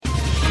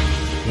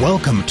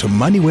Welcome to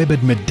MoneyWeb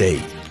at Midday,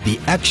 the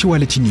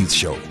actuality news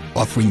show,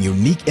 offering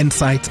unique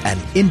insights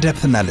and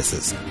in-depth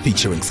analysis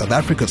featuring South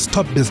Africa's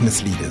top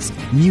business leaders,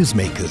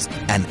 newsmakers,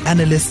 and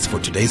analysts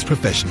for today's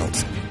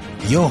professionals.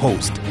 Your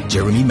host,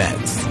 Jeremy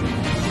Maggs.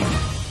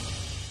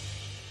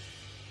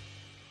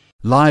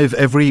 Live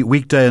every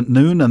weekday at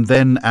noon and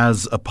then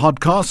as a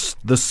podcast,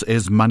 this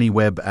is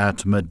MoneyWeb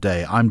at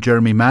Midday. I'm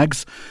Jeremy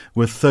Maggs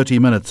with 30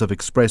 minutes of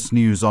express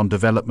news on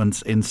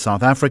developments in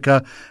South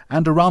Africa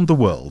and around the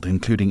world,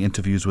 including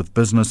interviews with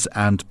business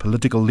and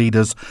political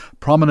leaders,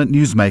 prominent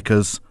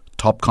newsmakers,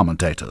 top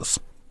commentators.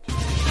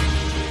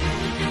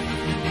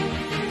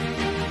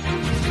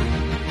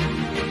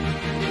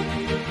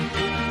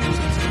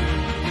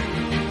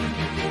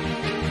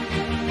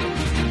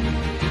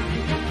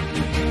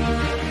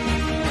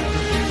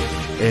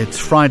 It's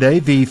Friday,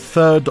 the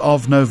 3rd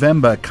of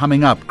November.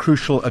 Coming up,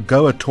 crucial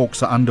AGOA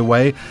talks are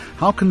underway.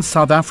 How can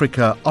South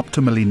Africa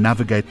optimally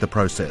navigate the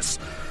process?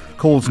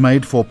 Calls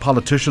made for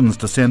politicians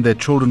to send their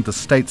children to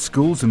state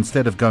schools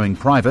instead of going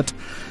private.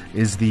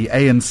 Is the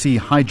ANC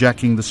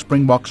hijacking the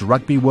Springboks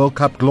Rugby World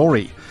Cup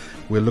glory?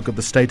 We'll look at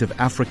the state of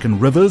African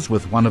rivers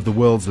with one of the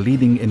world's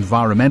leading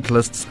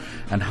environmentalists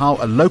and how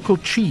a local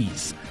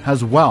cheese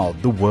has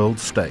wowed the world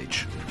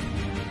stage.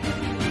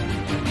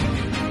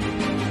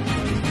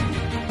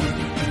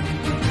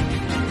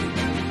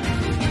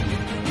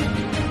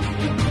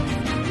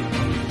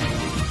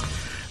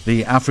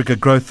 The Africa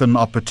Growth and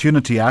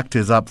Opportunity Act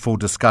is up for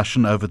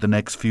discussion over the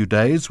next few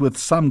days, with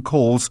some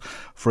calls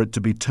for it to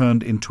be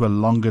turned into a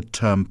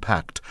longer-term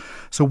pact.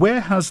 So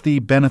where has the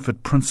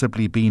benefit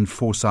principally been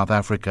for South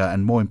Africa,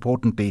 and more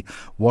importantly,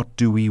 what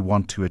do we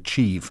want to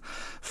achieve?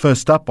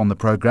 First up on the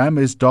program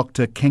is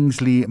Dr.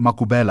 Kingsley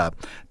Makubela,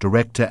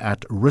 Director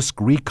at Risk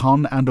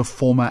Recon and a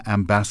former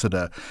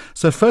ambassador.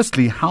 So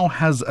firstly, how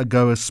has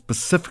AGOA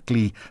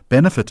specifically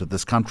benefited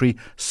this country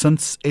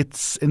since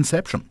its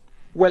inception?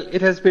 Well,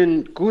 it has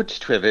been good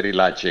to a very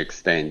large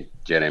extent,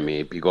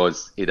 Jeremy,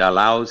 because it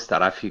allows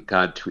South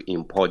Africa to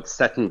import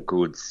certain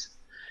goods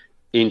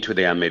into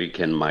the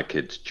American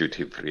market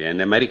duty-free. And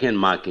the American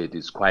market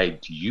is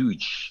quite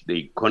huge.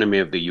 The economy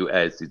of the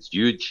U.S. is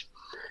huge,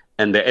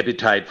 and the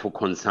appetite for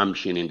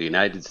consumption in the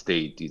United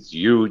States is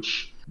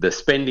huge. The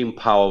spending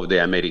power of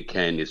the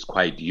American is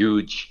quite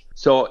huge.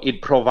 So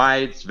it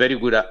provides very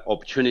good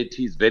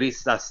opportunities, very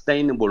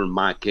sustainable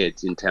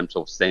markets in terms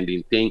of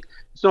sending things.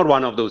 It's not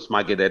one of those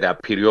markets that are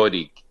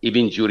periodic.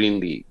 Even during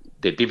the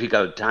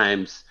difficult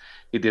times,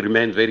 it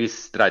remains very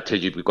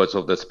strategic because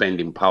of the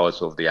spending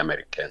powers of the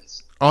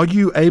Americans. Are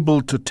you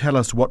able to tell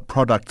us what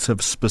products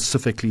have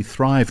specifically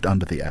thrived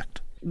under the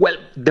Act? Well,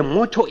 the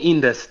motor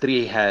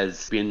industry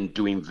has been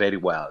doing very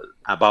well.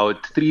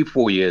 About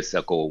 3-4 years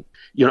ago,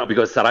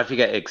 because South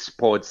Africa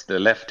exports the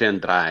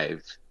left-hand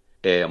drive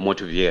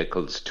motor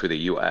vehicles to the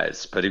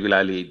U.S.,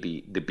 particularly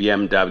the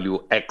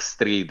BMW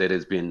X3 that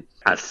has been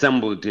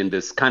assembled in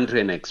this country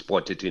and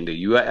exported in the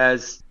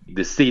U.S.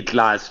 The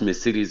C-Class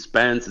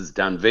Mercedes-Benz has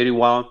done very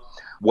well.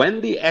 When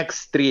the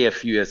X3 a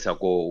few years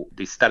ago,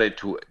 they started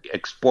to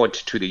export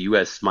to the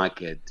U.S.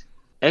 market,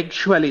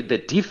 actually the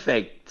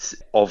defects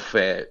of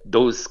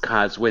those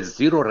cars were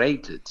zero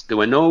rated. There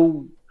were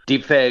no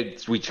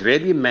defects which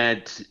really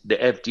met the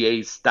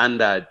FDA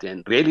standard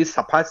and really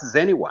surpasses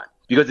anyone.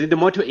 Because in the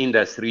motor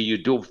industry, you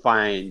do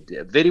find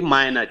very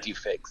minor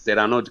defects that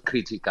are not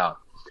critical.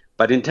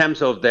 But in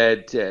terms of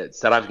that,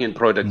 South African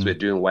products were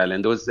doing well.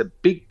 And there was a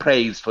big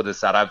praise for the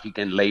South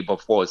African labor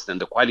force and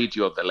the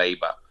quality of the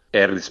labor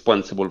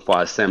responsible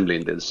for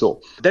assembling them. So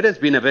that has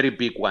been a very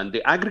big one.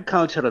 The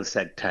agricultural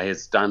sector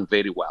has done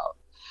very well.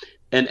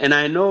 And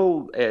I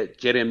know,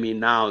 Jeremy,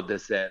 now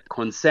there's a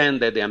concern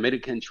that the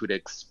Americans should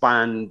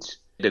expand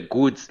the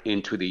goods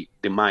into the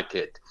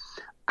market.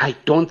 I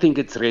don't think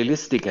it's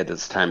realistic at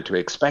this time to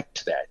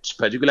expect that,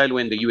 particularly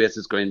when the U.S.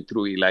 is going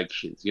through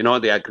elections.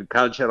 The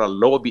agricultural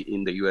lobby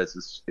in the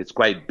U.S. is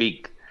quite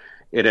big.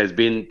 It has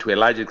been, to a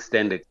large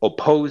extent,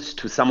 opposed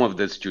to some of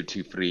this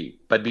duty-free.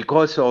 But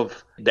because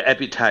of the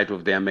appetite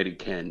of the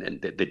American and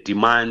the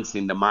demands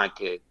in the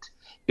market,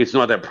 it's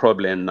not a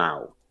problem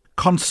now.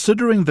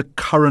 Considering the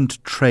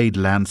current trade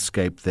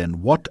landscape,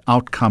 then, what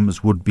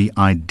outcomes would be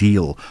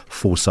ideal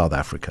for South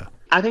Africa?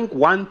 I think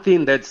one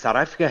thing that South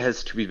Africa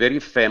has to be very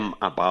firm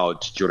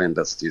about during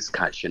this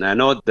discussion, I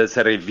know there's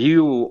a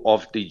review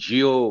of the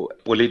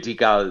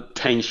geopolitical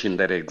tension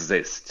that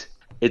exists.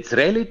 It's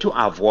really to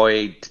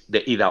avoid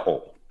the either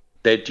or,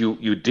 that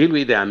you deal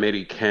with the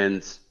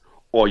Americans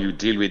or you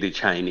deal with the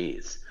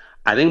Chinese.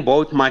 I think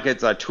both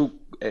markets are too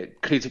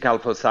critical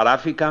for South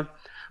Africa,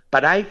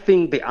 but I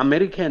think the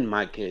American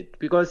market,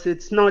 because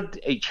it's not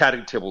a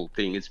charitable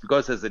thing, it's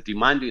because there's a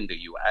demand in the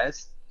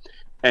U.S.,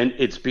 and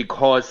it's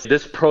because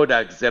these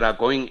products that are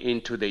going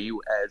into the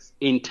U.S.,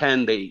 in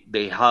turn,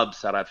 they help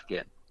South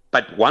Africa.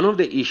 But one of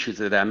the issues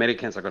that the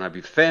Americans are going to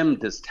be firm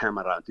this time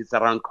around is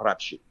around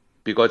corruption,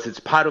 because it's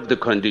part of the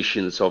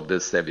conditions of the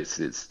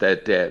services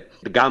that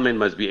the government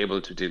must be able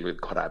to deal with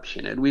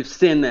corruption. And we've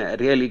seen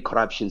really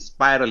corruption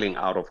spiraling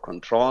out of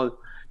control.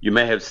 You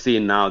may have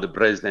seen now the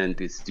president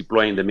is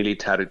deploying the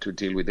military to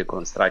deal with the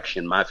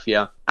construction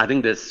mafia. I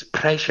think there's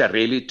pressure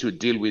really to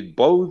deal with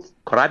both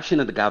corruption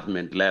at the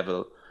government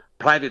level,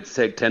 private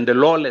sector, and the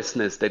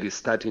lawlessness that is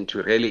starting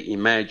to really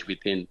emerge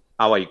within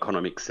our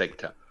economic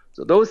sector.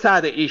 So those are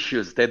the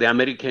issues that the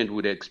Americans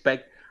would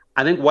expect.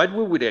 I think what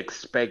we would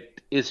expect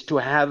is to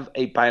have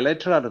a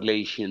bilateral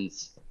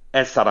relations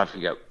as South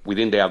Africa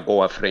within the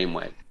AGOA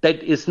framework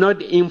that is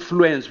not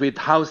influenced with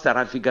how South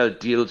Africa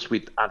deals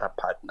with other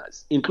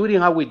partners,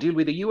 including how we deal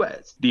with the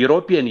US, the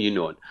European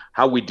Union,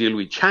 how we deal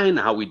with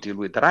China, how we deal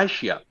with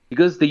Russia,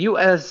 because the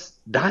US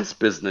does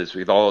business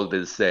with all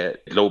these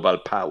global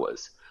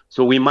powers.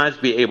 So we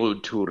must be able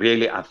to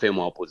really affirm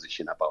our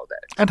position about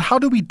that. And how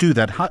do we do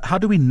that? How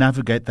do we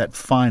navigate that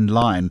fine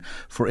line,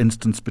 for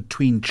instance,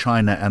 between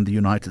China and the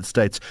United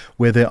States,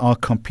 where there are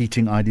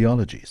competing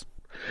ideologies?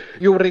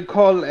 You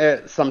recall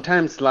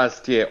sometimes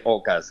last year,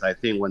 August, I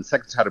think, when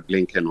Secretary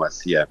Blinken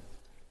was here,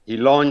 he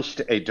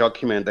launched a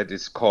document that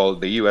is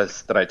called the U.S.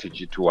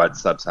 Strategy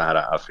Towards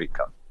Sub-Saharan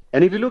Africa.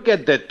 And if you look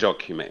at that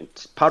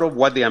document, part of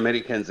what the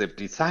Americans have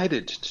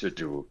decided to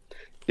do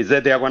is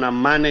that they are going to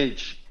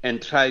manage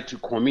and try to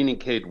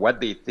communicate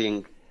what they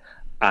think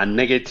are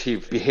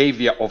negative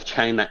behavior of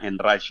China and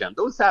Russia. And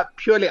those are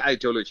purely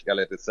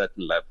ideological at a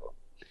certain level.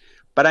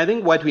 But I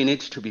think what we need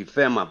to be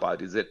firm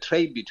about is the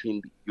trade between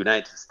the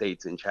United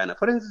States and China,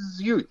 for instance, is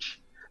huge.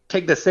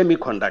 Take the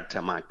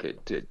semiconductor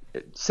market.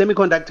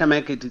 Semiconductor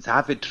market is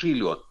 $500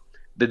 billion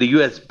that the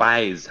U.S.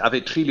 buys,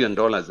 $500 billion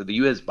that the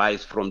U.S.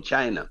 buys from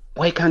China.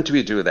 Why can't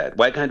we do that?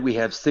 Why can't we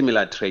have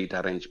similar trade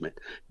arrangement?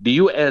 The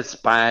U.S.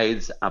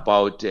 buys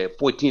about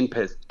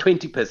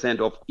 20%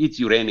 of its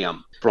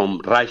uranium from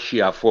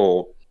Russia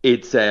for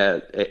its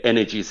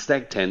energy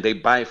sector, and they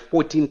buy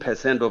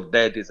 14% of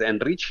that is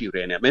enriched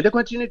uranium. And they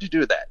continue to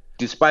do that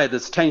despite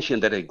this tension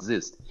that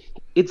exists.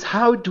 It's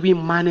how do we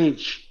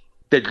manage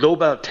the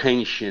global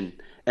tension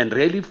and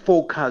really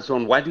focus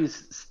on what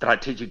is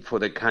strategic for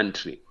the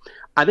country.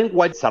 I think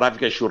what South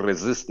Africa should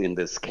resist in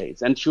this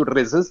case, and should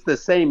resist the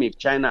same if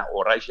China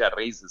or Russia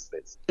raises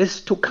this,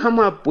 is to come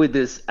up with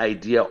this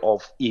idea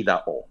of either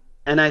or.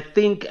 And I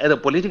think at a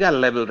political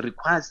level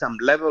requires some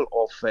level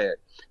of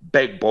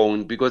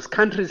backbone, because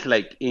countries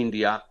like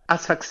India are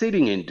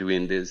succeeding in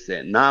doing this.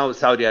 Now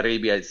Saudi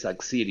Arabia is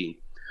succeeding.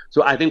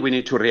 So I think we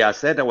need to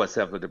reassert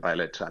ourselves at the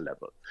bilateral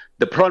level.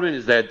 The problem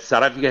is that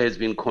South Africa has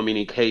been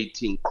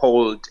communicating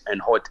cold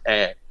and hot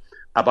air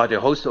about a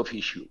host of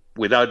issues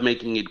without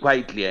making it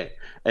quite clear,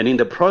 and in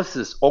the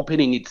process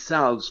opening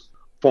itself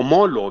for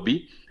more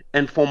lobby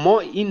and for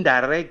more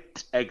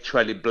indirect,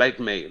 actually,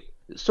 blackmail.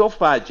 So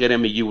far,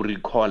 Jeremy, you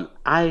recall,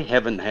 I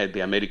haven't heard the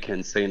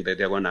Americans saying that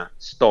they're going to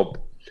stop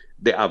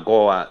the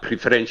AGOA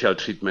preferential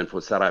treatment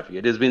for South Africa.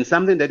 It has been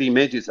something that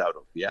emerges out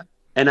of here.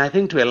 And I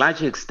think to a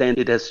large extent,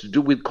 it has to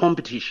do with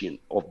competition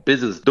of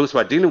business, those who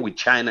are dealing with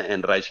China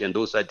and Russia and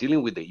those who are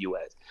dealing with the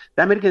US.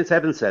 The Americans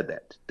haven't said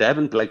that. They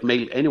haven't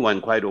blackmailed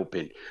anyone quite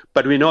open.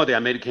 But we know the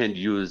Americans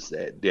use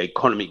their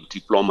economic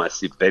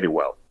diplomacy very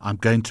well. I'm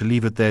going to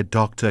leave it there,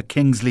 Dr.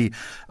 Kingsley.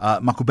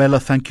 Makubela,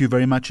 thank you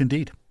very much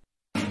indeed.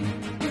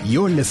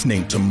 You're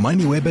listening to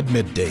MoneyWeb at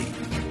Midday.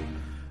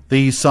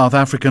 The South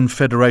African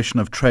Federation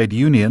of Trade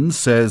Unions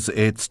says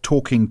it's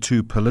talking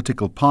to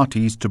political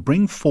parties to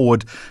bring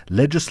forward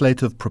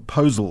legislative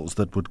proposals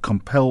that would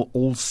compel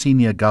all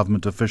senior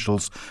government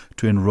officials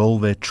to enrol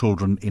their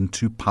children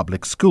into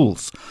public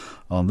schools.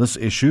 On this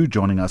issue,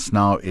 joining us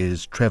now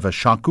is Trevor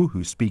Shaku,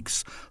 who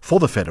speaks for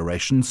the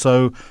Federation.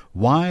 So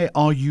why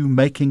are you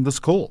making this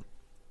call?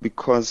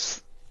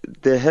 Because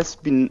there has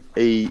been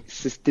a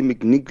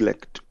systemic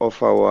neglect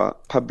of our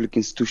public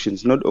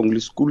institutions, not only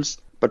schools,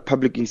 but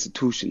public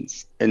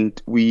institutions. And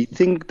we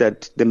think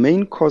that the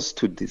main cause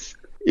to this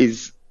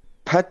is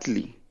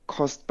partly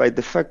caused by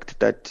the fact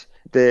that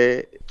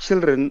the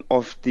children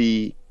of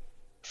the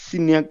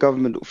senior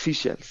government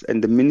officials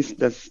and the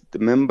ministers, the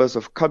members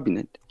of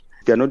cabinet,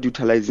 they are not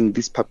utilizing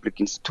these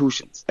public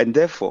institutions. And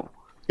therefore,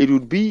 it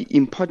would be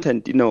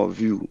important in our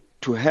view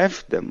to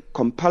have them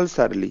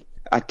compulsorily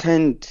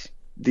attend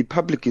the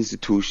public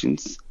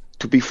institutions,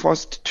 to be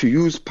forced to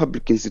use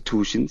public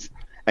institutions.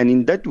 And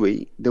in that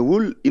way, they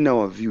will, in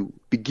our view,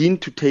 begin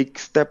to take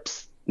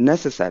steps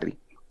necessary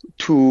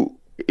to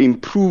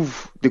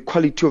improve the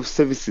quality of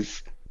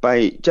services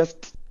by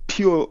just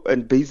pure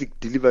and basic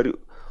delivery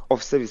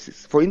of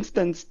services. For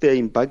instance, they're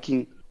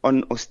embarking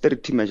on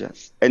austerity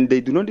measures, and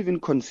they do not even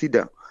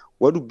consider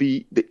what would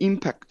be the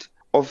impact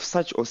of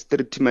such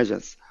austerity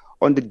measures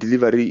on the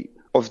delivery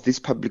of these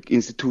public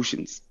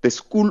institutions. The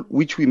school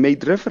which we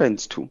made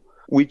reference to,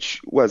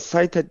 which was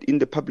cited in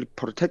the Public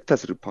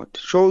Protector's report,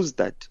 shows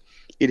that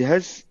it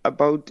has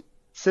about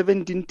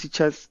 17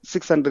 teachers,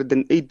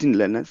 618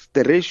 learners.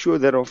 The ratio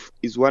thereof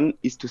is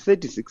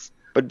 1:36.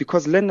 But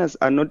because learners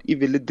are not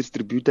evenly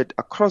distributed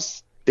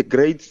across the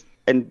grades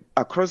and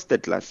across the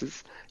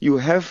classes, you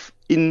have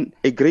in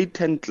a grade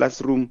 10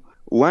 classroom,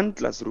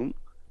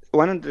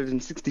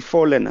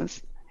 164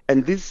 learners.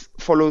 And this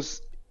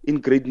follows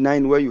in grade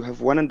 9 where you have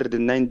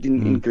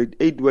 119, in grade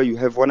 8 where you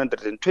have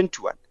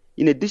 121.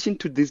 In addition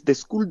to this, the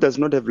school does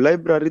not have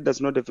library, does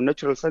not have a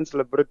natural science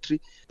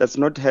laboratory, does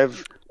not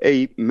have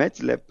a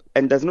math lab,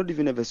 and does not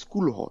even have a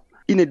school hall.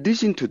 In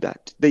addition to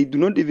that, they do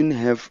not even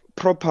have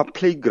proper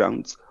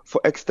playgrounds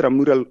for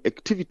extramural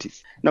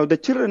activities. Now, the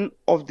children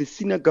of the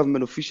senior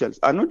government officials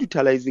are not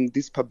utilizing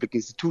these public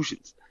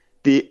institutions.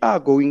 They are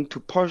going to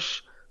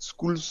posh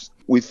schools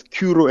with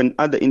Curo and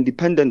other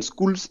independent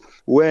schools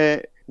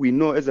where we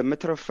know, as a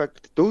matter of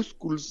fact, those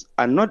schools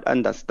are not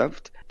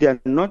understaffed, they are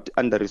not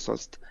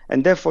under-resourced,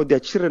 and therefore their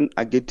children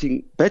are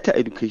getting better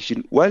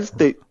education, whilst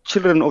the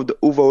children of the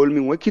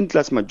overwhelming working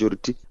class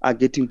majority are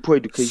getting poor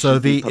education. So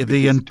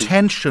the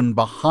intention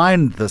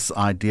behind this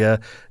idea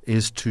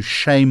is to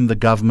shame the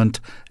government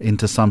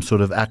into some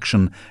sort of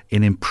action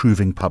in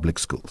improving public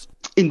schools.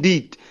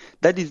 Indeed,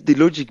 that is the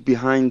logic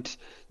behind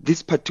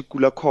this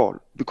particular call,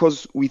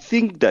 because we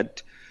think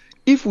that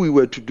if we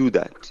were to do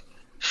that,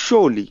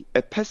 surely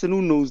a person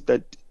who knows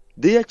that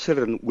their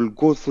children will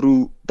go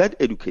through that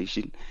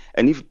education,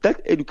 and if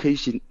that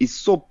education is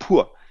so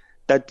poor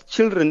that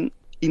children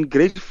in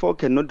grade 4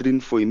 cannot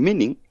read for a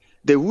meaning,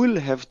 they will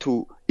have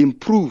to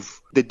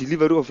improve the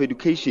delivery of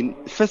education,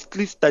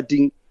 firstly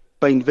starting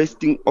by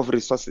investing of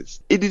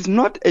resources. It is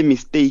not a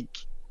mistake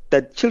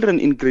that children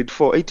in grade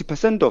 4,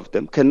 80% of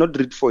them cannot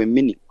read for a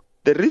meaning.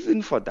 The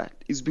reason for that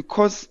is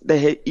because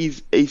there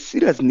is a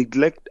serious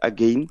neglect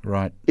again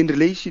in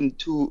relation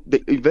to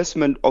the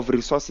investment of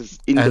resources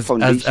in the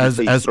foundation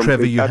phase. As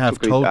Trevor, you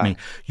have told me,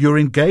 you're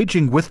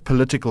engaging with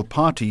political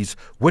parties.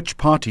 Which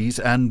parties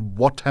and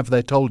what have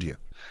they told you?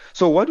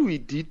 So what we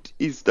did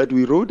is that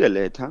we wrote a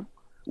letter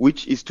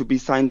which is to be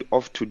signed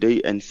off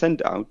today and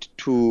sent out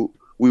to,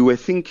 we were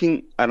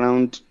thinking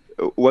around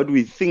what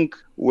we think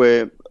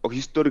were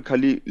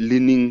historically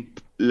leaning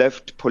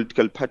left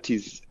political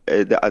parties,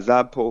 the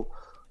AZAPO,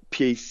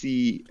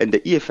 PAC, and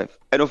the EFF.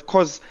 And of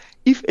course,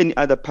 if any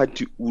other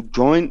party would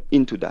join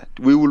into that,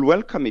 we will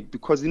welcome it,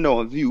 because in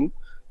our view,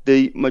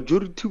 the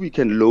majority we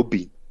can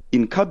lobby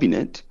in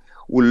cabinet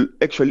will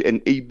actually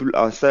enable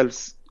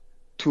ourselves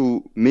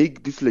to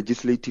make this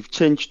legislative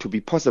change to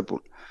be possible.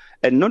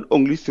 And not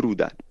only through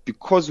that,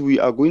 because we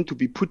are going to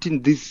be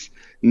putting this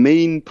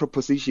main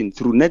proposition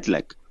through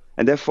NETLAC,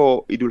 and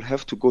therefore it will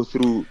have to go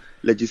through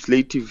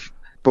legislative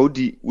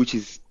body, which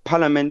is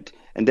Parliament,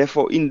 and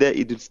therefore in there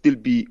it will still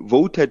be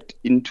voted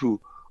into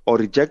or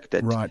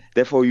rejected.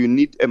 Therefore you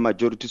need a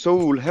majority. So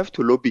we will have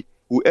to lobby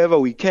whoever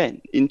we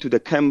can into the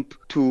camp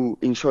to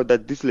ensure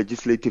that this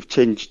legislative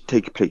change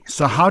take place.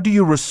 So how do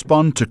you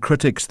respond to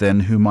critics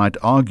then who might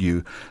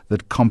argue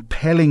that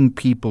compelling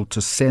people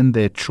to send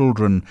their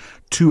children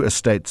to a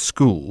state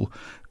school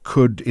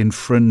could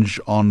infringe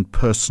on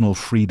personal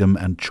freedom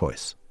and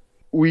choice?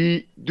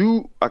 We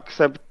do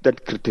accept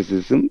that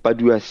criticism,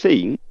 but we are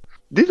saying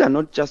these are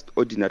not just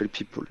ordinary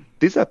people.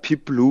 These are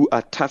people who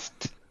are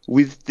tasked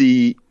with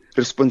the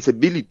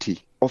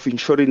responsibility of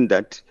ensuring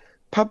that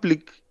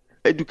public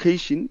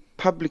education,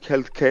 public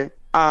health care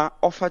are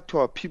offered to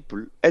our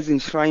people as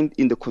enshrined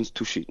in the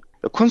Constitution.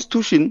 The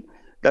Constitution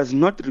does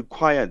not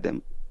require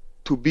them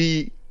to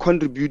be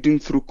contributing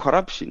through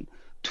corruption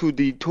to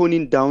the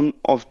toning down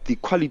of the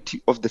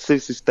quality of the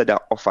services that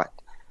are offered.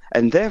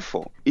 And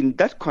therefore, in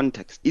that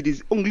context, it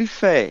is only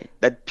fair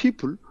that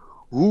people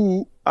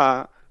who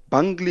are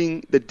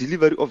bungling the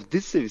delivery of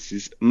these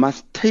services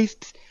must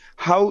taste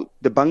how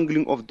the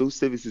bungling of those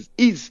services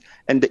is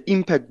and the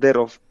impact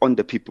thereof on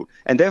the people.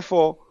 And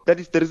therefore, that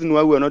is the reason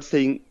why we are not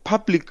saying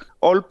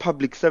all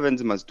public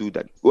servants must do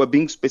that. We are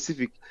being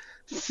specific.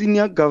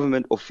 Senior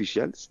government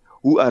officials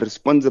who are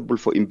responsible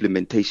for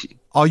implementation.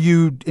 Are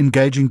you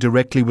engaging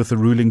directly with the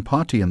ruling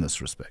party in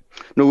this respect?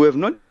 No, we have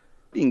not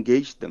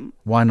engaged them.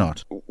 Why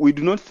not? We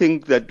do not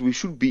think that we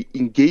should be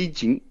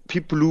engaging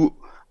people who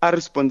are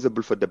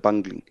responsible for the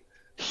bungling.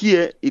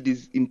 Here, it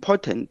is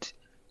important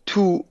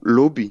to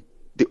lobby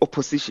the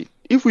opposition.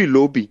 If we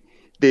lobby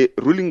the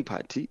ruling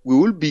party, we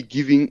will be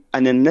giving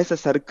an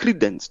unnecessary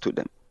credence to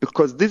them,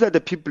 because these are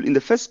the people in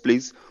the first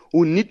place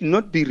who need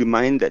not be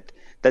reminded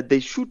that they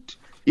should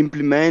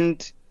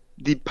implement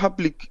the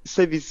public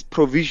service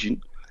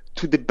provision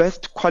to the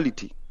best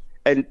quality,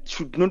 and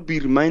should not be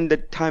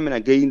reminded time and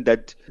again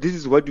that this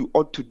is what you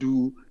ought to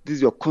do, this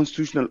is your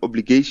constitutional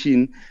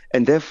obligation,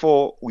 and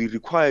therefore we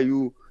require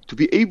you to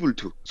be able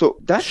to. So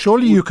that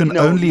surely you can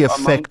only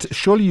affect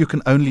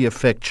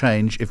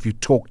change if you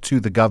talk to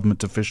the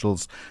government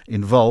officials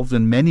involved,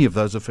 and many of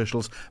those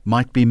officials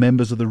might be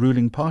members of the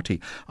ruling party.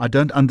 I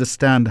don't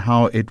understand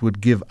how it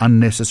would give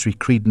unnecessary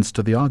credence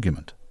to the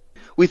argument.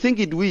 We think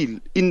it will,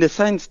 in the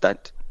sense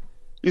that,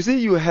 you see,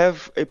 you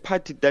have a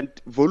party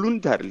that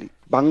voluntarily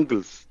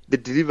bungles the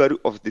delivery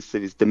of this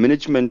service, the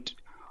management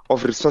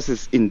of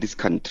resources in this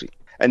country.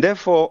 And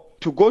therefore,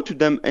 to go to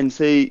them and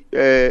say,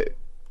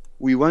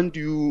 we want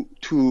you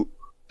to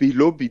be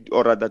lobbied,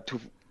 or rather to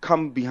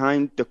come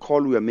behind the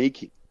call we are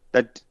making,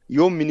 that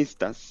your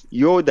ministers,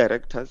 your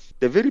directors,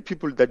 the very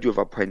people that you have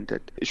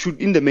appointed,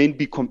 should in the main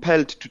be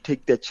compelled to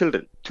take their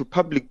children to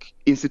public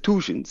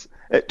institutions,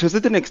 to a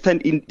certain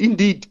extent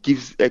indeed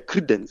gives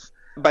credence.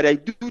 But I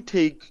do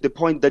take the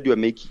point that you are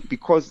making,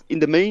 because in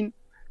the main,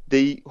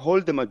 They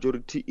hold the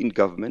majority in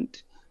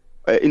government,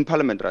 in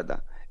parliament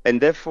rather,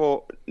 and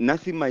therefore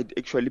nothing might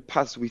actually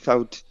pass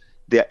without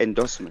their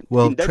endorsement.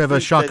 Well, Trevor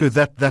Shaku,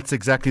 that's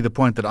exactly the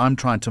point that I'm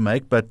trying to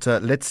make. But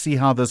let's see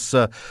how this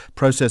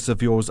process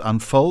of yours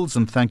unfolds.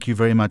 And thank you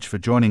very much for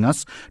joining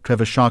us.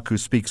 Trevor Shaku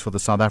speaks for the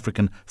South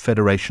African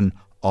Federation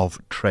of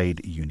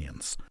Trade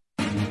Unions.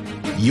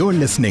 You're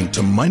listening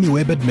to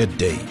MoneyWeb at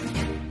midday.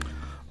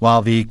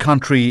 While the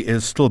country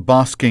is still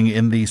basking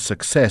in the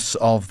success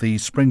of the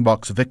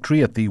Springboks'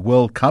 victory at the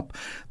World Cup,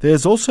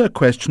 there's also a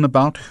question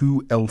about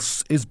who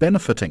else is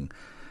benefiting.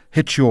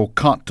 Hitch your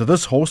cart to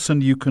this horse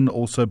and you can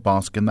also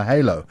bask in the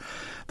halo.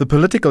 The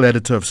political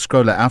editor of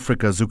Scroller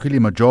Africa, Zukile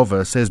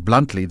Majova, says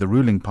bluntly the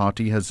ruling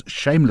party has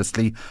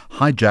shamelessly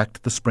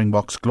hijacked the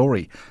Springboks'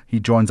 glory. He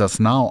joins us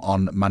now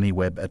on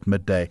MoneyWeb at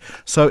midday.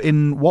 So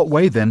in what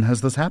way then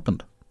has this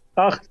happened?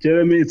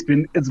 Jeremy,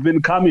 it's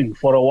been coming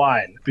for a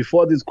while.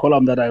 Before this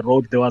column that I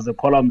wrote, there was a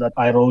column that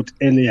I wrote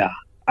earlier.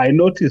 I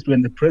noticed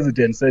when the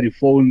president said he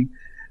phoned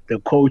the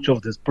coach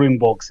of the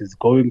Springboks is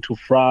going to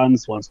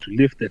France, wants to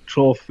lift the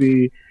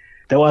trophy.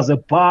 There was a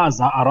buzz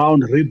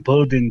around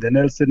rebuilding the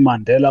Nelson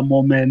Mandela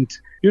moment.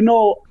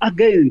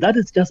 Again, that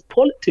is just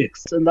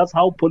politics, and that's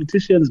how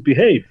politicians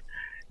behave.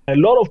 A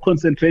lot of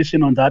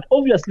concentration on that.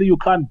 Obviously, you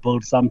can't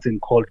build something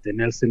called the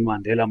Nelson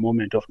Mandela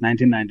moment of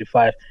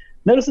 1995.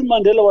 Nelson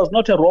Mandela was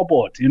not a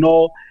robot.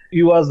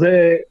 He was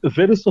a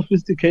very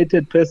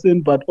sophisticated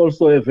person, but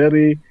also a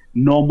very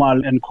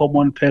normal and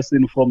common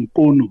person from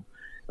Punu.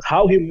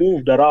 How he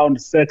moved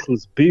around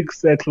circles, big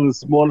circles,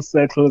 small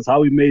circles,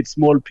 how he made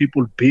small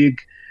people big.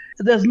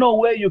 There's no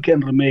way you can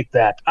remake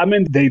that.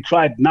 They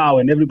tried now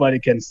and everybody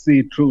can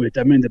see through it.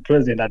 The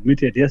president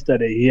admitted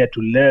yesterday he had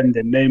to learn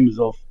the names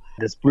of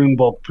the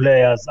Springbok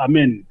players.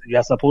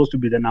 You're supposed to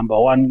be the number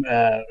one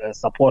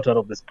supporter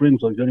of the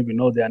Springboks. You don't even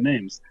know their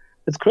names.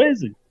 It's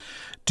crazy.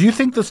 Do you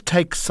think this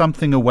takes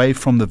something away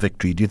from the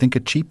victory? Do you think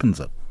it cheapens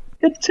it?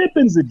 It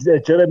cheapens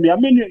it, Jeremy.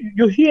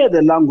 You hear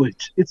the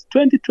language. It's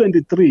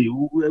 2023.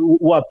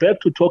 We are back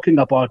to talking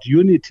about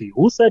unity.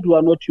 Who said we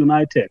are not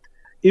united?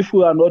 If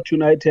we are not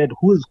united,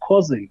 who is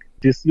causing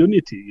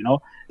disunity?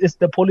 It's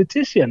the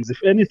politicians,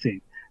 if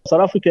anything.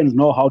 South Africans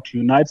know how to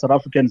unite. South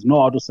Africans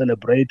know how to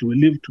celebrate. We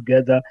live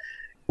together.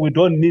 We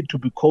don't need to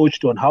be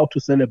coached on how to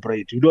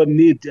celebrate. You don't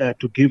need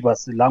to give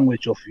us the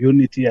language of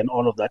unity and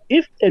all of that.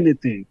 If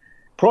anything,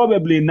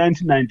 probably in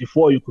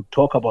 1994 you could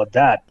talk about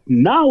that.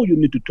 Now you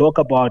need to talk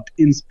about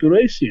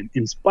inspiration,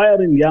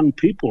 inspiring young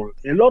people.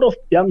 A lot of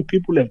young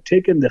people have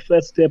taken the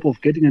first step of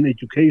getting an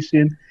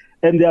education,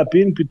 and they are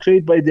being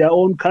betrayed by their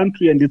own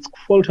country and its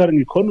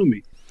faltering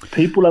economy.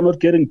 People are not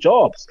getting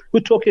jobs. We're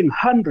talking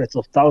hundreds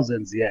of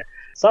thousands here.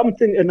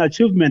 An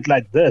achievement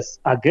like this,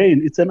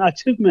 again, it's an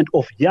achievement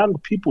of young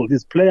people.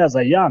 These players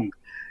are young.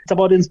 It's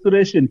about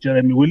inspiration,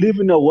 Jeremy. We live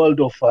in a world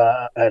of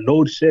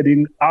load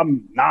shedding.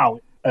 I'm now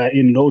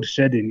in load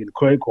shedding in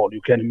Craigall,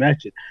 you can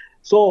imagine.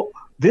 So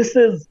this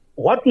is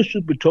what we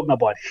should be talking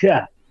about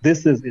here.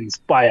 This is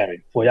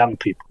inspiring for young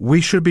people.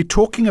 We should be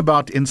talking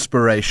about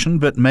inspiration,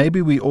 but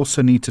maybe we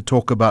also need to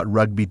talk about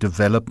rugby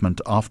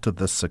development after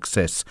this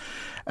success.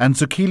 And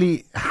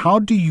Zukile, how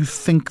do you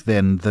think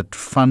then that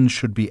funds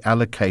should be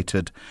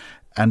allocated,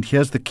 and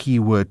here's the key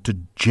word, to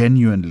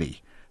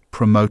genuinely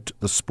promote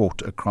the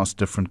sport across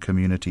different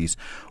communities?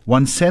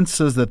 One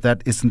senses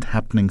that isn't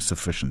happening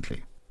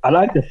sufficiently. I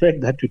like the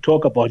fact that you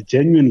talk about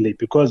genuinely,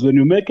 because when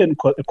you make a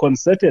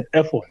concerted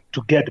effort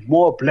to get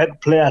more black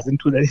players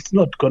into that, it's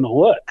not going to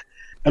work.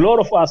 A lot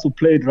of us who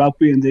played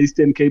rugby in the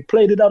Eastern Cape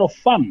played it out of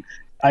fun.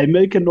 I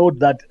make a note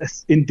that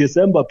in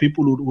December,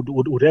 people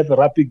would have a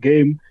rugby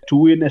game to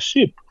win a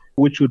ship,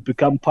 which would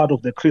become part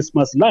of the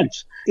Christmas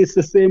lunch. It's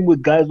the same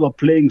with guys who are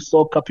playing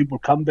soccer. People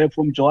come back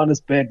from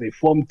Johannesburg, they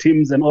form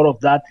teams and all of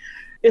that.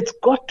 It's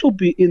got to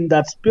be in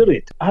that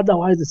spirit.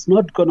 Otherwise, it's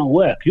not going to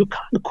work. You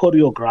can't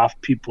choreograph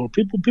people.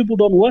 People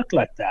don't work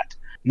like that.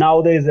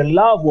 Now, there's a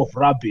love of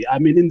rugby.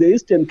 In the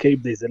Eastern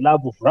Cape, there's a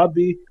love of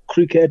rugby,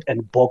 cricket,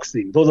 and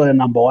boxing. Those are the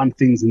number one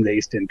things in the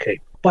Eastern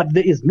Cape. But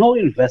there is no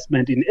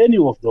investment in any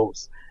of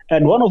those.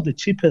 And one of the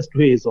cheapest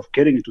ways of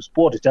getting into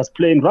sport is just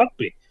playing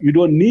rugby. You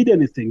don't need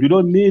anything. You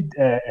don't need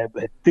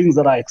things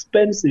that are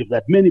expensive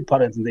that many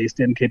parents in the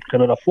Eastern Cape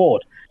cannot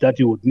afford, that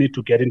you would need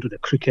to get into the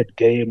cricket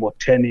game or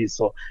tennis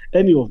or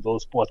any of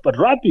those sports. But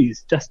rugby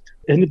is just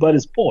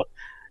anybody's sport.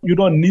 You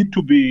don't need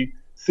to be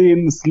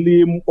thin,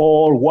 slim,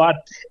 or what.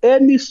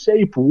 Any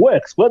shape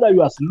works. Whether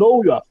you are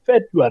slow, you are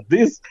fat, you are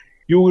this,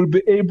 you will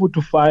be able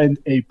to find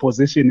a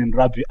position in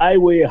rugby. I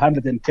weigh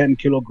 110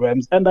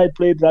 kilograms and I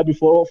played rugby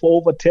for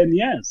over 10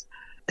 years.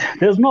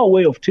 There's no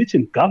way of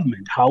teaching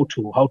government how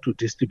to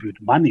distribute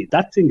money.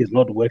 That thing is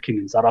not working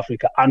in South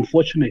Africa.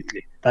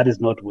 Unfortunately, that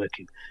is not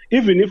working.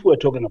 Even if we're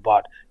talking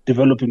about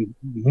developing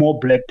more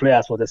black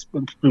players for the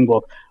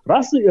Springbok,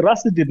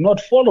 Rassie did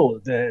not follow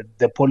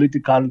the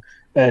political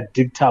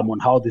dictum on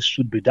how this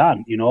should be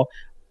done.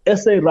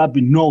 SA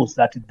Rugby knows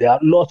that there are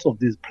lots of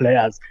these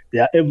players. They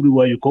are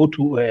everywhere. You go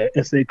to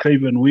SA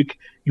Craven Week,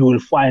 you will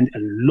find a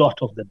lot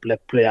of the black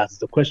players.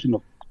 It's a question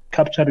of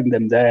capturing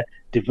them there,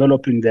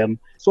 developing them.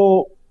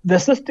 So The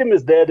system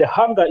is there, the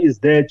hunger is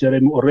there,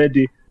 Jeremy,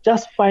 already.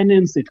 Just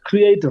finance it,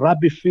 create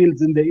rugby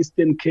fields in the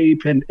Eastern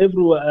Cape and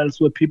everywhere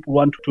else where people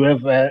want to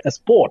have a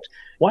sport.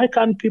 Why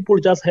can't people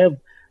just have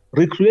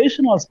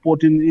recreational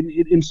sport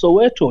in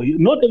Soweto?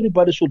 Not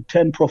everybody should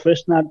turn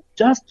professional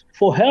just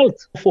for health,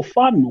 for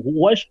fun.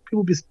 Why should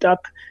people be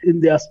stuck in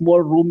their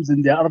small rooms,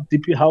 in their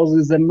RDP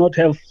houses and not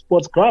have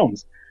sports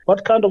grounds?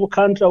 What kind of a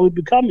country are we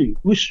becoming?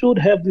 We should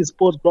have these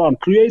sports grounds,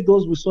 create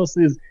those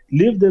resources,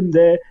 leave them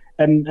there,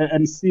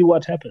 and see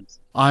what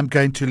happens. I'm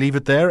going to leave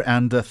it there,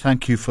 and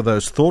thank you for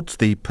those thoughts.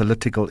 The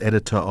political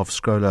editor of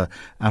Scroller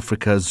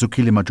Africa,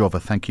 Zukile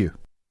Majova, thank you.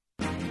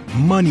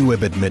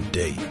 MoneyWeb at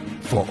midday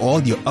for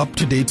all your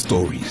up-to-date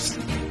stories.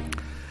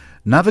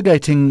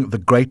 Navigating the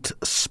Great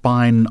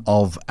Spine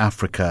of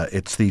Africa.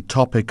 It's the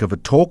topic of a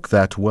talk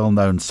that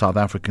well-known South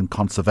African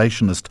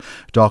conservationist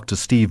Dr.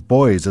 Steve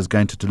Boys is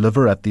going to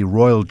deliver at the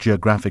Royal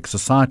Geographic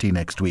Society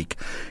next week.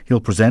 He'll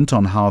present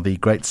on how the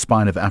Great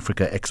Spine of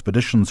Africa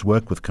expeditions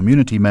work with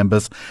community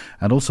members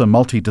and also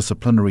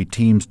multidisciplinary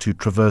teams to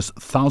traverse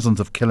thousands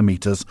of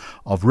kilometres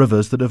of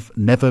rivers that have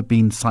never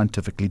been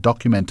scientifically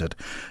documented.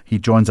 He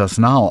joins us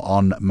now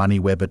on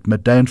MoneyWeb at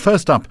midday. And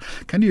first up,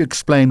 can you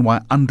explain why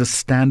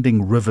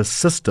understanding river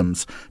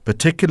systems,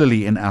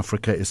 particularly in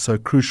Africa, is so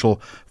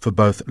crucial for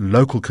both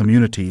local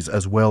communities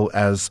as well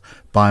as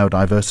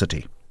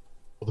biodiversity?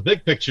 Well, the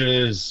big picture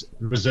is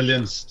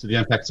resilience to the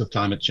impacts of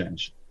climate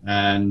change.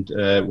 And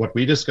what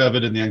we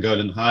discovered in the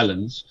Angolan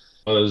highlands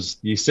was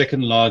the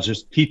second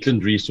largest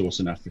peatland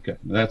resource in Africa.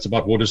 That's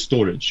about water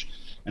storage.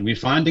 And we're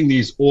finding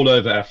these all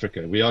over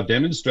Africa. We are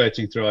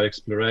demonstrating through our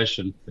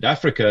exploration that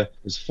Africa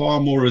is far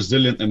more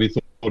resilient than we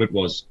thought it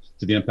was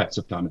to the impacts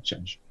of climate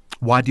change.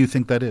 Why do you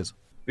think that is?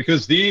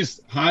 Because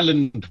these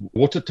highland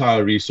water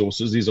tower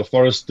resources, these are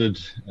forested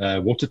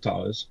water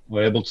towers,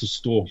 are able to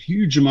store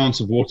huge amounts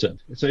of water.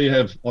 So you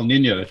have El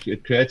Nino,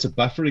 it creates a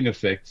buffering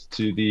effect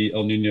to the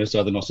El Nino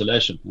Southern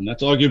Oscillation. And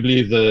that's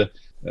arguably the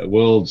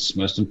world's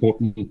most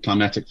important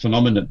climatic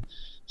phenomenon.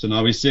 So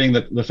now we're seeing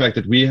that the fact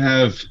that we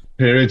have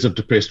periods of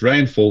depressed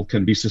rainfall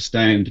can be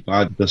sustained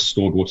by the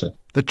stored water.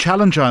 The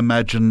challenge, I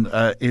imagine,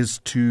 is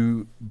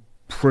to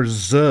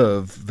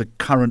preserve the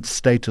current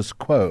status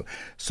quo.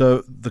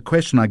 So the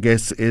question, I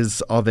guess,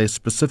 is, are there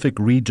specific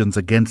regions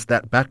against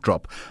that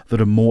backdrop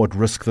that are more at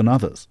risk than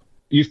others?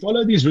 You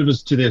follow these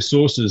rivers to their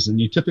sources, and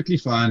you typically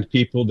find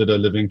people that are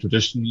living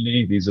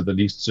traditionally. These are the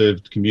least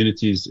served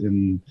communities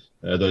in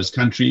those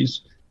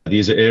countries.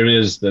 These are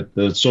areas that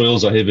the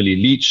soils are heavily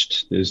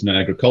leached. There's no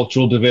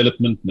agricultural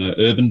development, no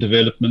urban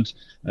development.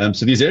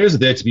 So these areas are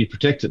there to be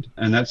protected.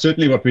 And that's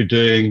certainly what we're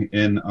doing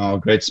in our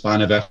Great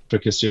Spine of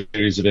Africa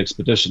series of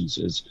expeditions,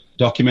 is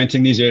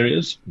documenting these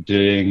areas,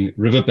 doing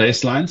river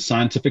baselines,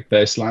 scientific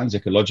baselines,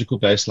 ecological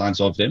baselines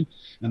of them,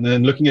 and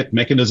then looking at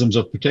mechanisms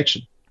of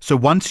protection. So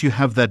once you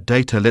have that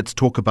data, let's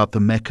talk about the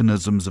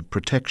mechanisms of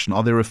protection.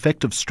 Are there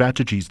effective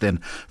strategies then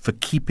for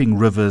keeping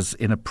rivers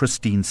in a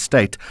pristine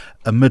state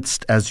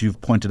amidst, as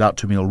you've pointed out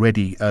to me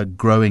already,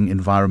 growing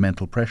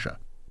environmental pressure?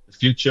 The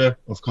future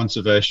of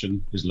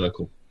conservation is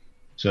local.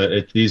 So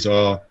these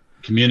are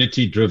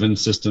community-driven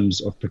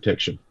systems of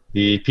protection.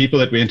 The people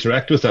that we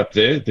interact with up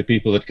there, the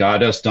people that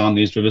guide us down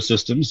these river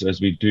systems as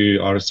we do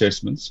our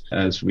assessments,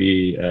 as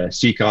we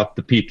seek out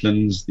the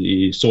peatlands,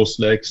 the source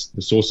lakes,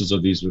 the sources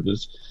of these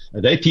rivers,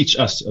 they teach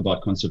us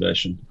about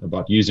conservation,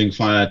 about using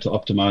fire to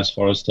optimize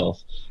forest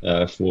health,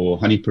 for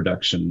honey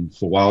production,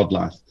 for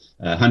wildlife,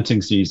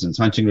 hunting seasons,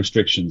 hunting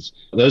restrictions.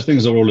 Those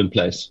things are all in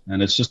place.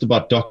 And it's just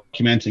about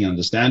documenting,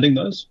 understanding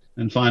those,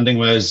 and finding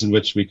ways in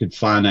which we could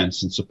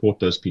finance and support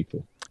those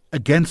people.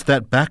 Against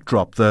that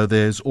backdrop, though,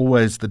 there's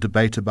always the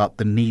debate about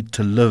the need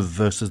to live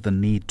versus the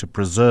need to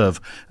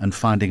preserve, and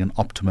finding an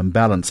optimum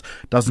balance.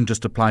 It doesn't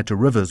just apply to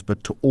rivers,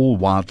 but to all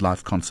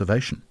wildlife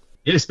conservation.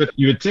 Yes, but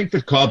you would think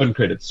that carbon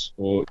credits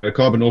or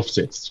carbon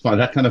offsets,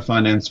 that kind of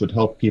finance would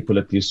help people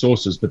at these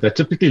sources, but they're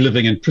typically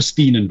living in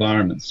pristine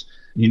environments.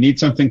 You need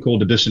something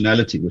called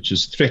additionality, which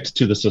is threat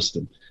to the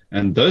system.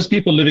 And those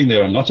people living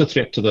there are not a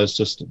threat to those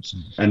systems.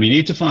 And we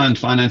need to find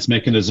finance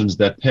mechanisms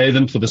that pay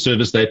them for the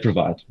service they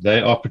provide. They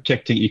are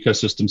protecting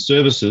ecosystem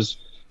services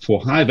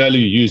for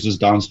high-value users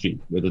downstream,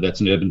 whether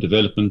that's an urban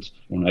development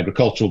or an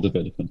agricultural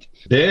development.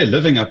 Their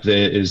living up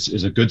there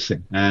is a good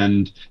thing.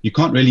 And you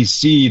can't really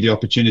see the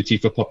opportunity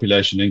for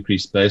population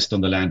increase based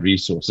on the land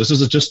resource. This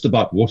is just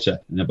about water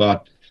and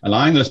about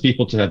allowing those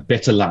people to have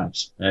better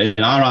lives.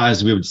 In our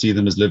eyes, we would see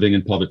them as living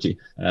in poverty.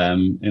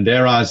 In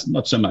their eyes,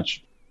 not so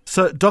much.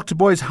 So, Dr.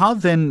 Boys, how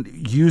then,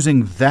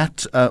 using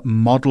that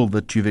model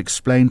that you've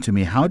explained to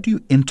me, how do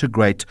you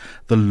integrate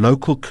the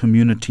local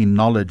community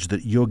knowledge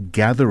that you're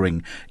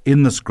gathering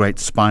in this Great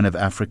Spine of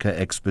Africa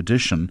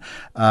expedition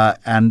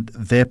and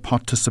their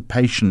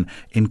participation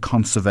in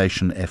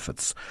conservation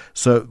efforts?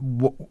 So,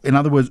 in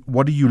other words,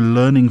 what are you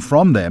learning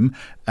from them,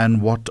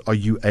 and what are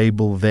you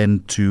able then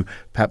to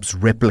perhaps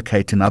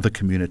replicate in other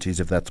communities,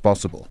 if that's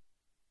possible?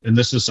 And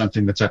this is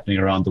something that's happening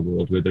around the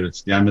world, whether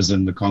it's the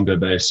Amazon, the Congo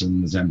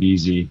Basin, the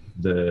Zambezi,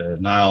 the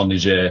Nile,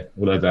 Niger,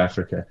 all over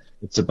Africa.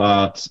 It's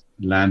about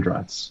land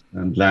rights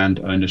and land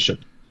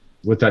ownership.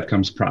 with that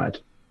comes pride.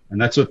 And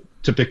that's what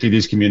typically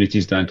these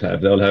communities don't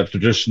have. They'll have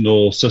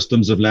traditional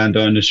systems of land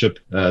ownership.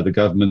 The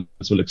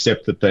governments will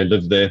accept that they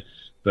live there.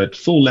 But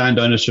full land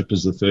ownership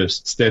is the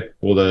first step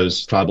for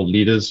those tribal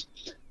leaders.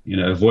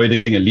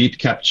 Avoiding elite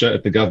capture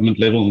at the government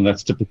level, and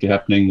that's typically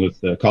happening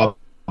with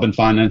carbon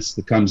finance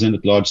that comes in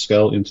at large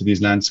scale into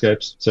these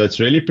landscapes. So it's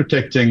really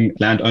protecting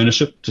land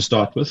ownership to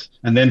start with,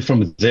 and then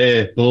from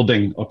there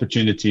building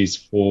opportunities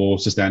for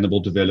sustainable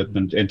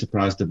development,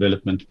 enterprise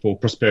development, for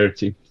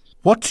prosperity.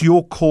 What's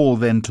your call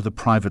then to the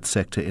private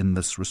sector in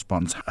this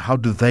response? How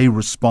do they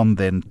respond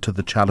then to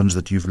the challenge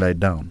that you've laid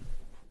down?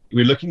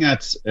 We're looking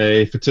at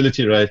a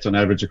fertility rate on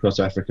average across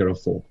Africa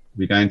of 4.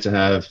 We're going to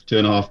have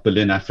 2.5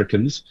 billion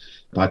Africans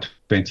by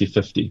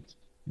 2050.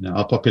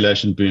 Our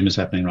population boom is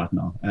happening right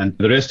now. And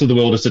the rest of the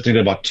world is sitting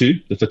at about 2,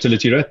 the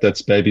fertility rate,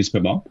 that's babies per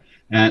mom.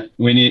 And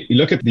when you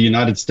look at the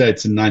United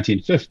States in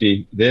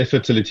 1950, their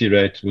fertility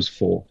rate was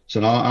 4.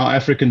 So now our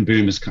African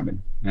boom is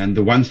coming. And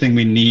the one thing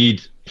we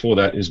need for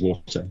that is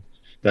water.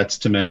 That's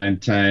to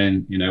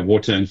maintain,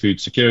 water and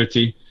food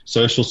security,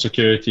 social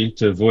security,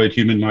 to avoid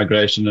human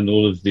migration and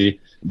all of the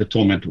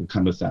torment will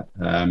come with that.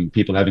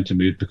 People having to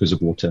move because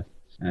of water.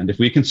 And if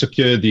we can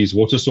secure these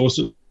water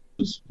sources,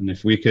 and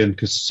if we can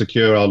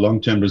secure our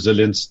long-term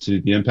resilience to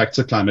the impacts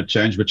of climate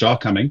change, which are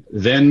coming,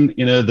 then,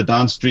 the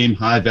downstream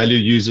high-value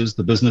users,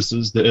 the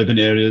businesses, the urban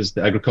areas,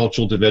 the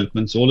agricultural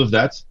developments, all of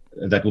that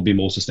will be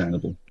more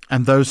sustainable.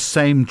 And those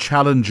same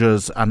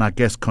challenges and, I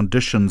guess,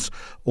 conditions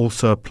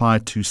also apply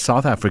to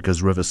South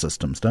Africa's river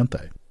systems, don't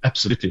they?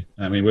 Absolutely.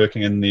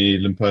 Working in the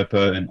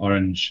Limpopo and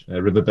Orange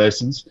river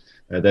basins,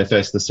 they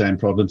face the same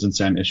problems and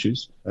same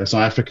issues.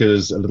 South Africa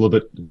is a little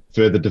bit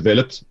further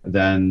developed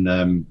than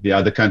the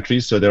other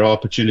countries, so there are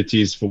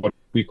opportunities for what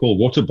we call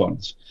water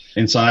bonds.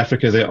 In South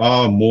Africa, there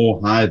are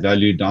more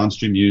high-value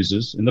downstream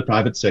users in the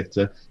private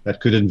sector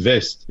that could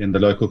invest in the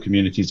local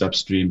communities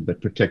upstream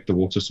that protect the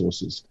water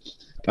sources.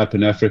 Up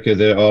in Africa,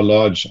 there are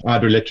large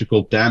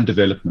hydroelectrical dam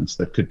developments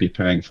that could be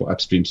paying for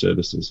upstream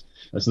services.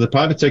 So the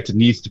private sector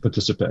needs to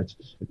participate.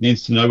 It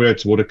needs to know where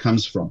its water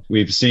comes from.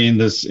 We've seen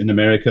this in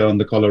America on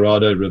the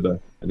Colorado River,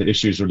 the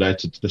issues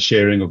related to the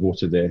sharing of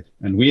water there.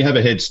 And we have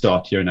a head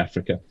start here in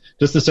Africa.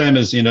 Just the same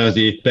as,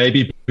 the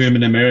baby boom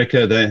in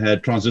America, they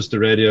had transistor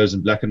radios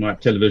and black and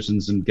white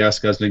televisions and gas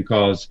guzzling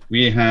cars.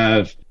 We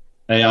have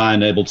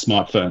AI-enabled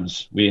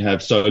smartphones. We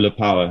have solar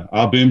power.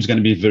 Our boom's going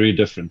to be very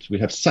different. We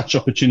have such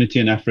opportunity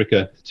in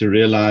Africa to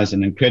realize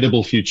an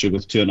incredible future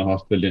with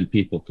 2.5 billion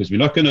people, because we're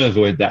not going to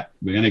avoid that.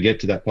 We're going to get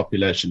to that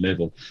population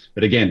level.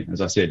 But again, as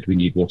I said, we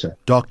need water.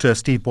 Dr.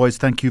 Steve Boyes,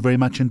 thank you very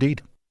much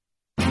indeed.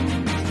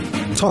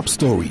 Top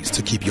stories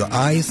to keep your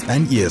eyes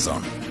and ears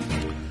on.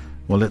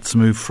 Well, let's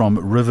move from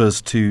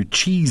rivers to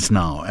cheese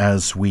now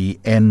as we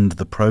end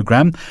the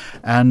program.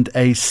 And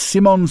a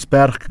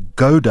Simonsberg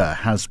Gouda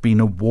has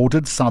been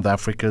awarded South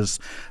Africa's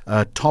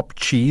top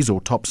cheese or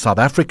top South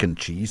African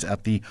cheese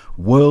at the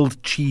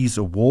World Cheese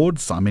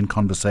Awards. I'm in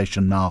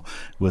conversation now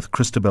with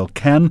Christabel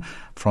Ken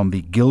from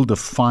the Guild of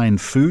Fine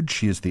Food.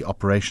 She is the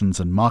Operations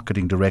and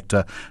Marketing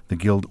Director. The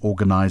Guild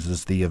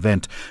organizes the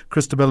event.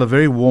 Christabel, a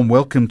very warm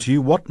welcome to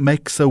you. What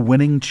makes a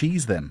winning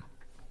cheese then?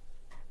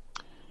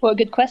 Well,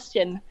 good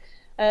question.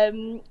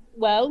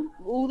 Well,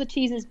 all the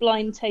cheeses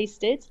blind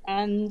tasted,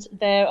 and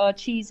there are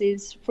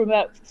cheeses from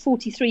about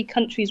 43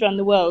 countries around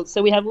the world.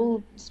 So we have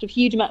all sort of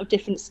huge amount of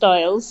different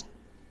styles.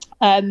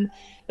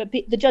 But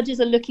the judges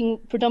are looking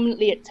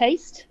predominantly at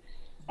taste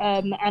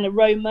and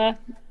aroma,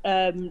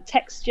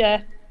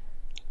 texture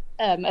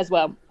as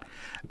well.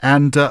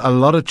 And a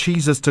lot of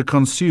cheeses to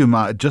consume,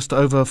 just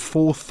over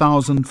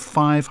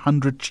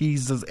 4,500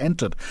 cheeses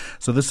entered.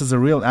 So this is a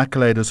real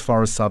accolade as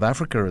far as South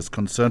Africa is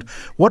concerned.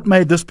 What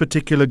made this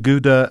particular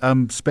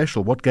Gouda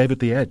special? What gave it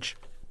the edge?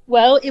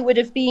 Well, it would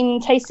have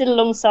been tasted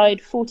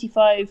alongside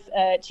 45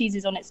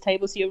 cheeses on its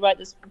table. So you're right,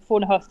 there's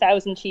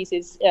 4,500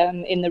 cheeses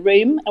in the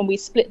room. And we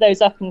split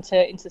those up into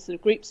sort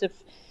of groups of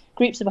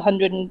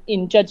 100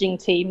 in judging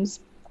teams.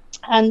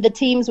 And the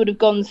teams would have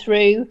gone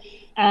through,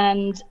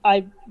 and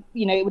they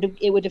would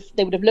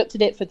have looked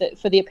at it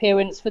for the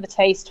appearance, for the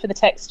taste, for the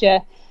texture,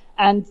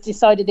 and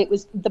decided it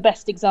was the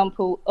best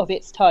example of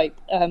its type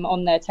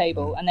on their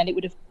table, and then it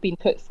would have been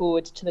put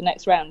forward to the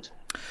next round.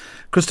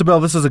 Christabel,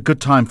 this is a good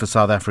time for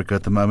South Africa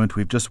at the moment.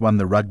 We've just won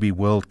the Rugby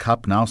World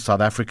Cup. Now South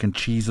African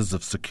cheeses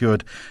have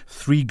secured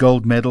 3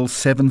 gold medals,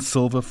 7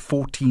 silver,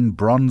 14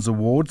 bronze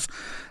awards.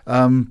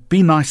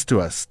 Be nice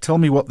to us. Tell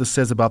me what this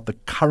says about the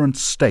current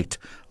state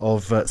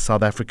of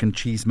South African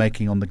cheese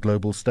making on the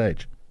global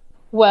stage.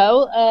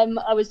 Well,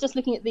 I was just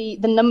looking at the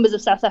numbers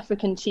of South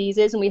African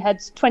cheeses, and we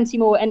had 20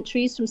 more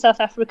entries from South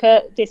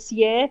Africa this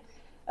year.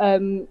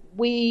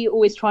 We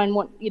always try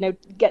and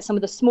get some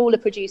of the smaller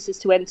producers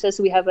to enter,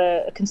 so we have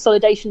a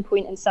consolidation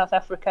point in South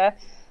Africa.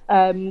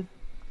 And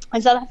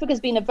South Africa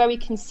has been a very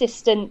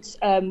consistent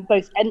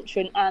both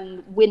entrant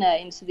and winner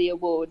into the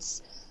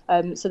awards.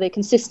 So they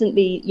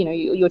consistently,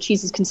 your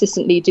cheeses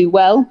consistently do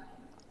well.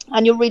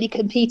 And you're really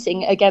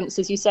competing against,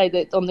 as you say,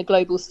 that on the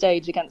global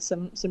stage against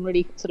some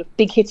really sort of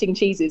big hitting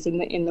cheeses in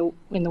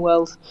the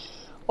world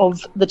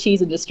of the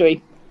cheese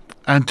industry.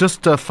 And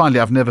just finally,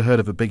 I've never heard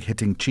of a big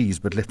hitting cheese,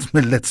 but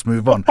let's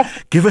move on.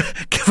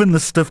 Given the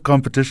stiff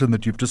competition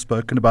that you've just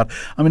spoken about,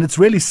 I mean, it's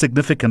really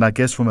significant, I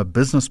guess, from a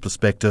business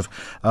perspective,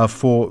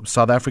 for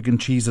South African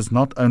cheeses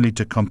not only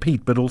to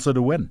compete but also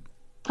to win.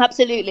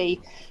 Absolutely.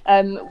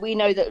 We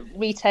know that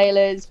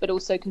retailers, but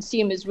also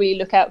consumers, really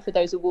look out for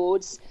those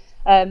awards.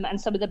 And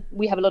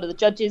we have a lot of the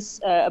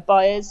judges are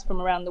buyers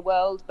from around the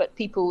world, but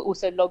people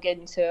also log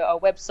into our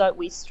website.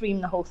 We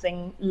stream the whole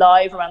thing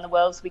live around the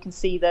world, so we can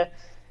see the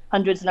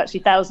hundreds and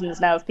actually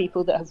thousands now of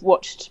people that have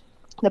watched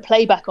the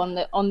playback on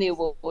the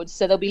awards.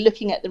 So they'll be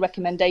looking at the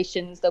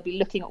recommendations, they'll be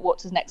looking at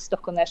what's next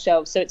stock on their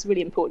shelves. So it's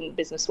really important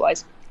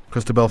business-wise.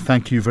 Christabel,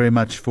 thank you very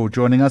much for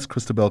joining us.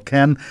 Christabel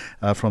Ken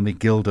from the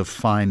Guild of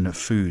Fine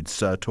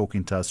Foods,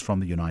 talking to us from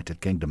the United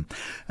Kingdom.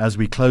 As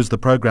we close the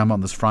program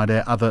on this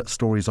Friday, other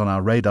stories on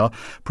our radar.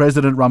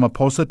 President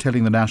Ramaphosa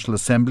telling the National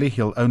Assembly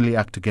he'll only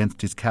act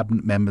against his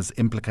cabinet members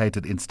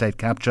implicated in state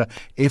capture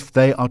if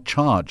they are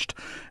charged.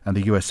 And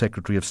the U.S.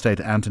 Secretary of State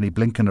Antony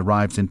Blinken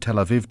arrives in Tel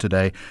Aviv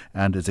today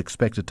and is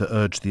expected to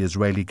urge the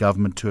Israeli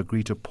government to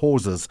agree to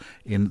pauses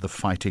in the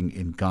fighting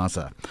in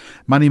Gaza.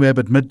 Money Web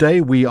at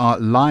midday. We are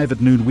live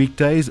at noon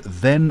weekdays,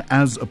 then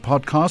as a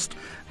podcast.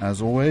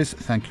 As always,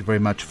 thank you very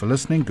much for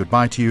listening.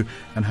 Goodbye to you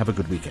and have a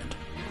good weekend.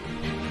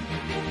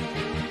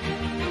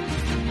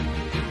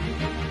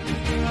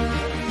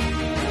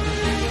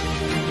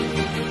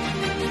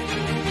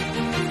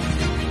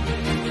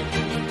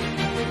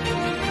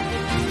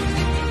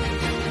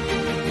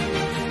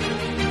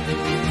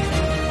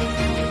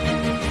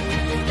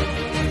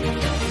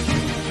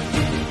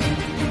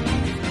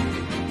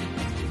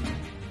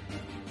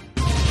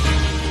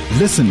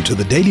 Listen to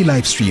the daily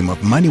live stream of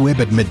MoneyWeb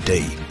at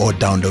midday or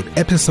download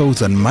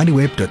episodes on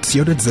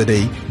moneyweb.co.za,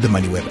 the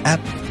MoneyWeb app,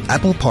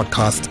 Apple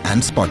Podcasts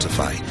and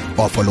Spotify,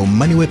 or follow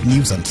MoneyWeb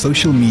News on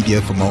social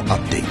media for more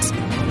updates.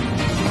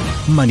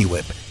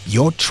 MoneyWeb,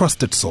 your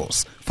trusted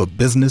source for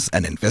business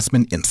and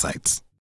investment insights.